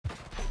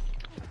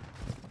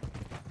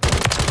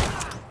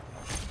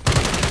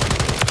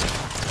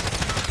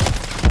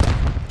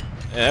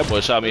Yeah, that boy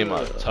shot me in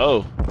my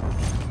toe.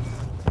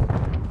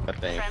 That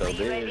thing so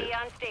big.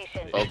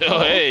 Oh,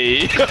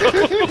 hey.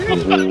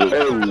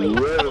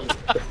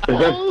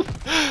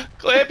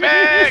 Clip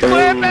it!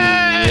 Clip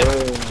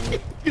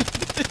it!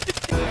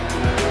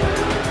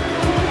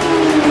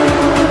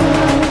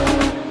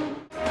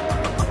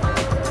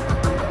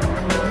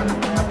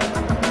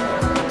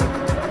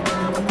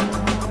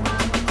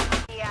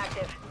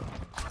 Active.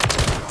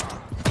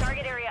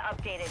 Target area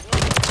updated.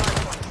 Move to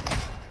hardpoint.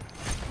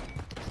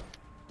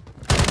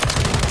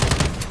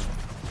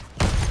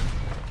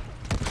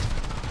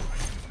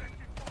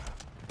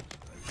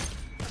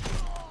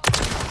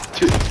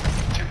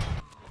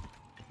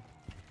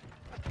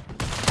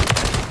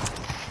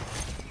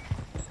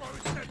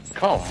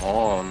 Come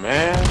on,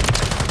 man.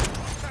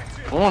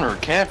 Corner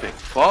camping,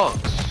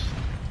 fucks.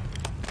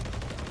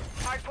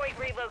 Hardpoint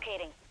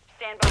relocating.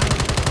 Stand by.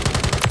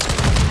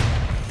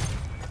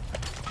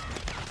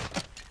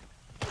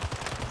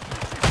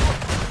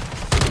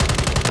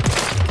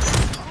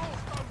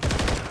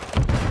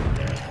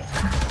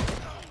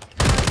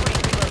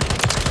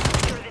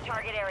 Secure the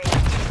target area.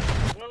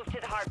 Move to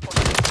the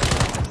hardpoint.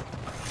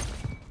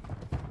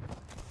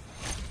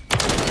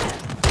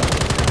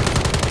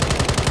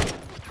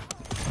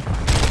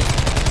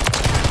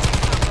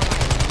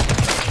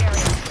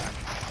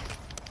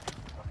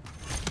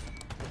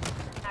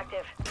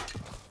 Active.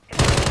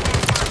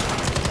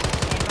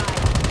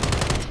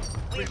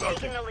 We've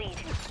taken the lead.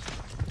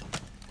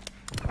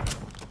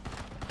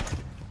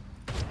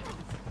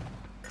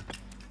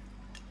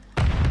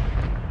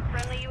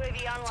 Friendly UAV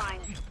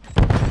online.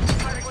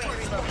 Hardpoint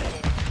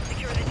relocated.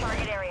 Secure the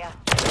target area.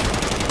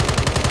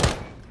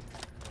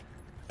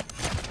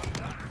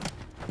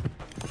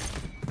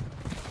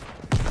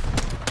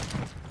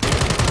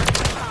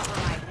 Hardpoint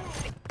compromised.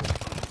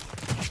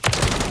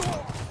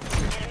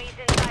 Enemies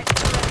inside the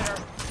perimeter.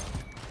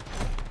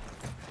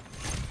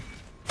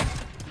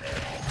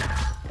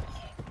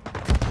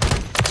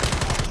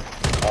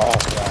 Oh,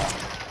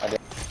 God.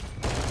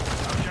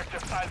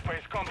 Objective Alpha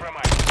is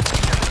compromised.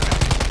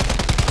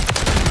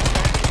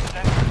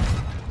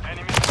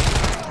 Enemy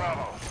securing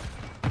Bravo.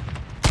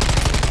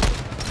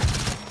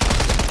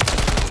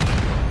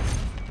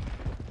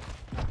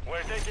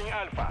 We're taking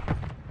Alpha.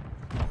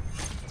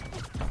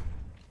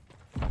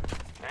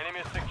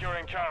 Enemy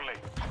securing Charlie.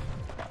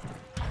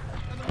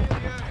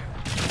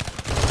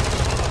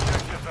 All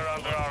objectives are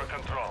under our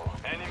control.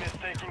 Enemies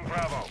taking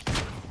Bravo.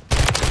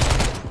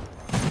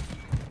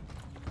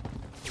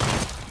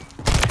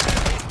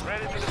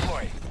 Ready to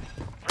deploy.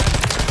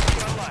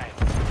 Friendly online.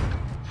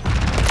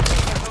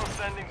 Missile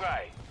standing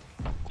by.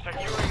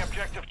 Securing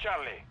objective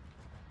Charlie.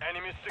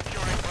 Enemies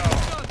securing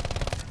Bravo.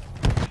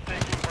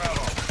 Taking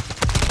Bravo.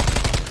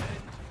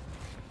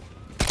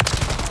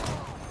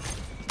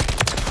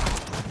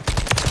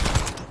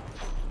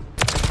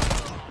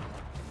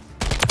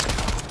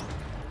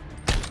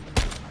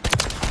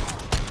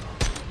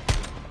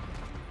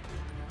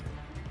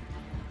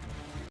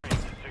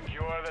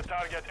 Secure the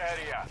target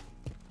area.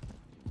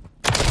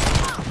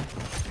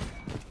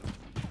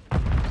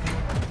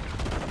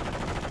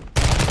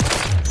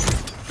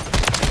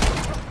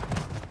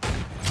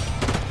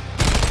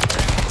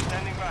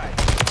 Standing by.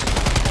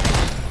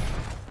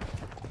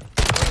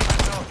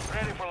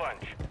 Ready for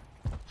lunch.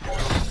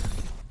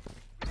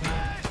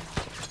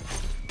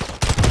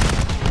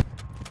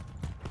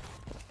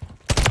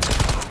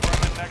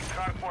 Confirming next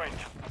hard point.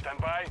 Stand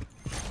by.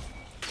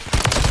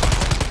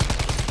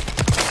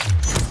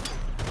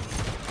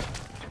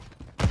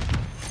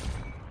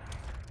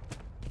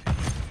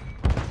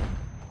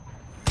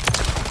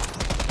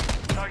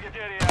 Target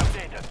area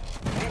updated.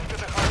 Move to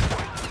the hard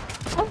point.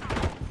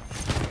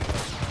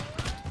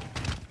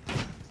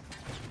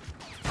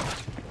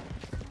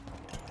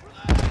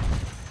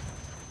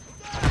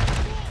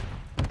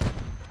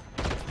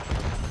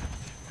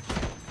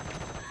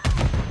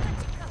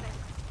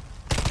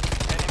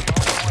 Enemy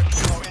Overwatch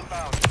 2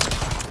 inbound.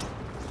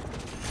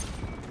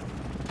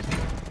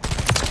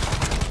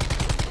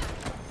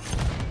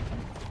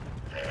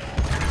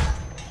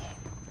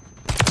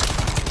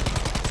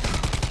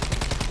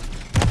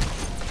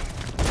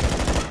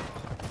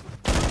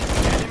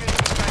 Enemy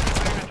inside the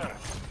perimeter.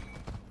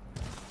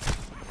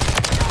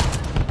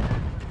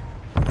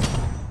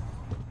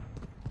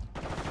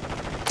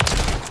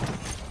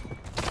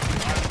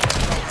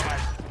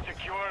 Compromised.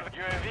 Secure the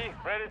UAV.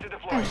 Ready to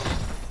deploy.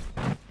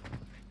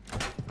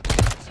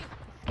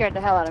 Scared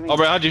the hell out of me. Oh,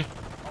 behind you.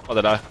 Oh,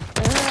 they die.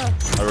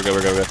 Oh, we're good,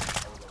 we're good, we're good.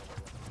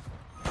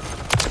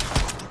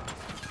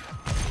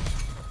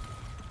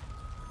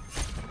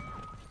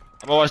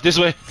 I'm gonna watch this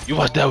way. You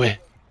watch that way.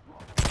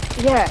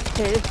 Yeah,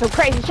 dude, it's some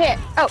crazy shit.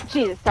 Oh,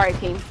 Jesus, sorry,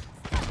 team.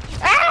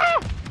 Ah!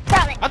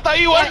 Stop it! I thought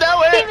you watched that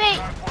way. Teammate!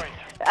 Hard point.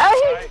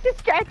 Oh, he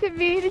distracted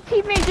me. The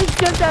teammate just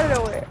jumped out of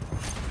nowhere.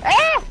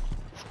 Ah!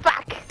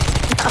 Fuck!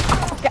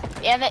 Oh, God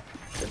damn it.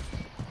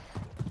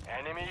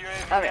 Enemy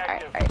UAV Alright,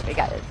 active. alright, we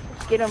got this.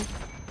 Get him.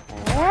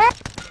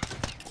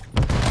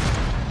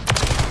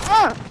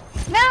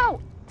 No!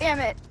 Damn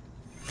it.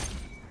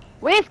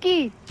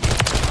 Whiskey!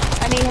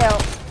 I need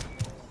help.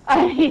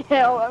 I need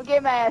help. I'm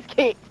getting my ass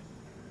kicked.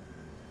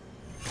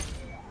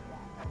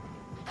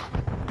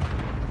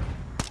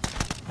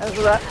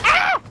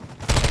 Ah!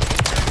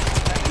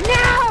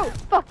 No!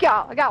 Fuck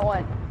y'all. I got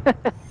one.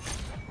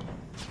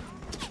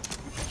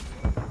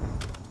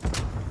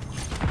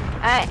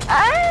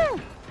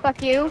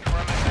 Fuck you.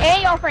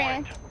 Hey, your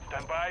friend.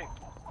 Stand by.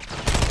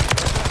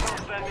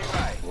 Standing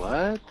by.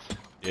 What?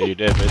 Yeah, you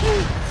did,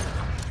 bitch.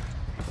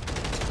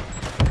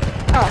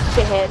 Oh,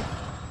 shithead.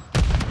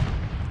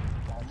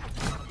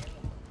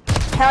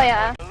 Hell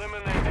yeah.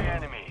 Eliminate the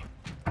enemy.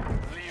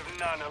 Leave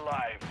none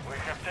alive. We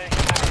have taken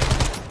them.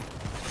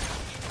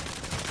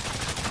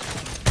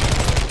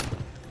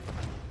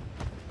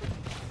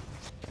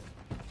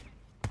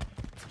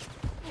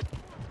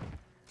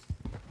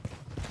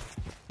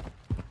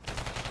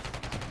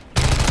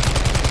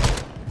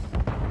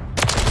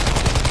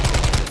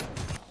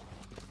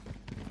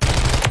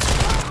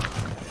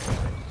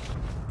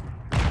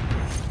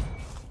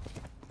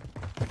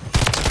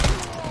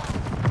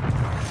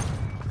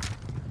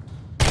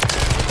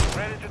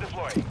 Ready to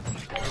deploy.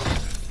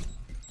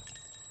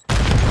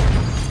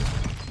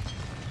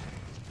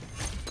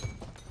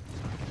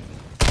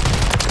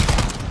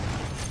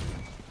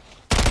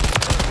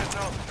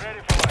 Sentinel,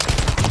 ready for life.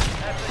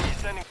 FAE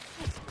standing.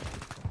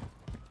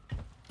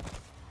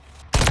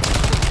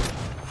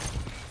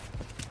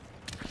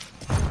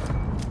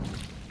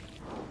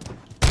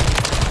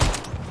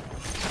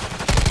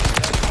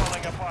 They're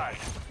falling apart.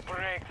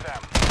 Break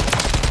them.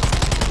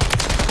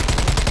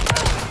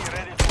 FAE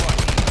ready to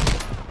launch.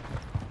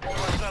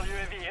 Hostile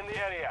UAV in the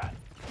area.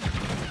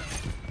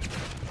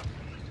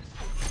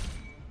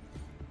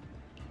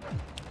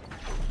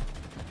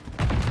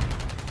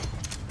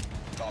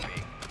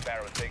 Copy.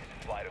 Sparrow 6,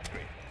 flight of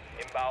 3.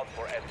 Inbound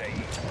for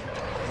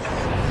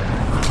SAE.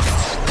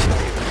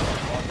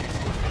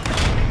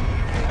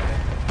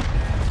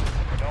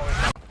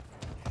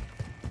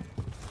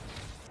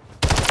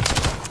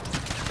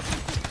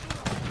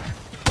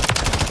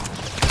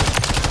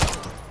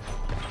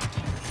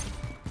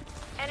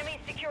 Enemy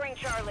securing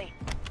Charlie.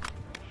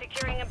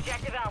 Securing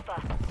objective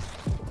Alpha.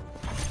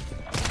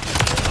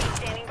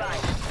 Standing by.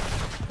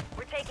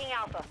 We're taking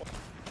Alpha.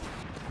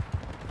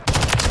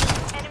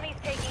 Enemies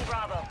taking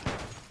Bravo.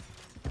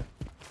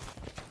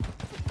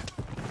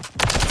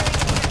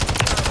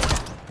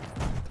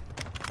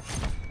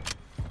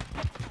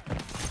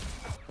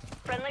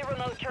 Friendly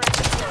remote turret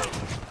deployed.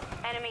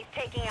 Enemies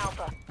taking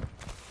Alpha.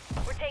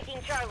 We're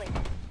taking Charlie.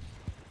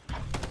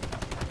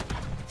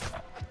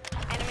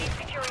 Enemies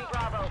securing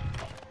Bravo.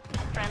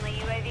 Friendly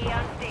UAV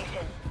on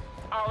station.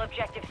 All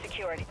objectives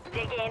secured.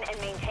 Dig in and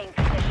maintain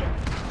position.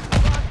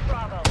 Lost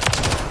Bravo.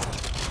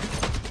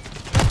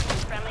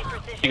 Friendly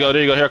precision.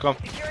 There you go, here I come.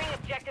 Securing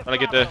objective Trying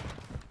to get Bravo.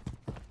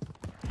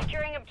 there.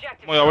 Securing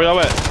objective Come on, y'all, where y'all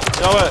at?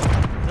 Y'all at?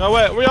 Y'all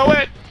at? Where y'all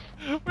at?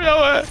 Where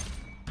y'all at?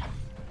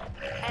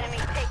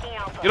 Enemies taking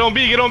Alpha. Get on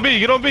B, get on B,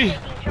 get on B.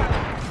 Taking Charlie.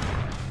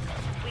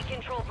 We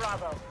control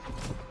Bravo.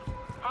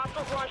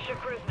 Hostiles launched a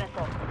cruise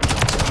missile.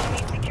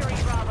 Enemies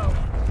securing Bravo.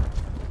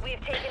 We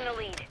have taken the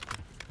lead.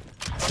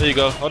 There you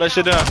go. Hold that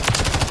shit down.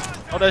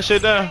 Hold that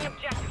shit down. Securing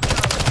objective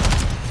Charlie.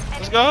 Let's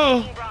Enemies go.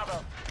 taking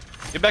Bravo.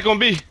 Get back on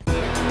B.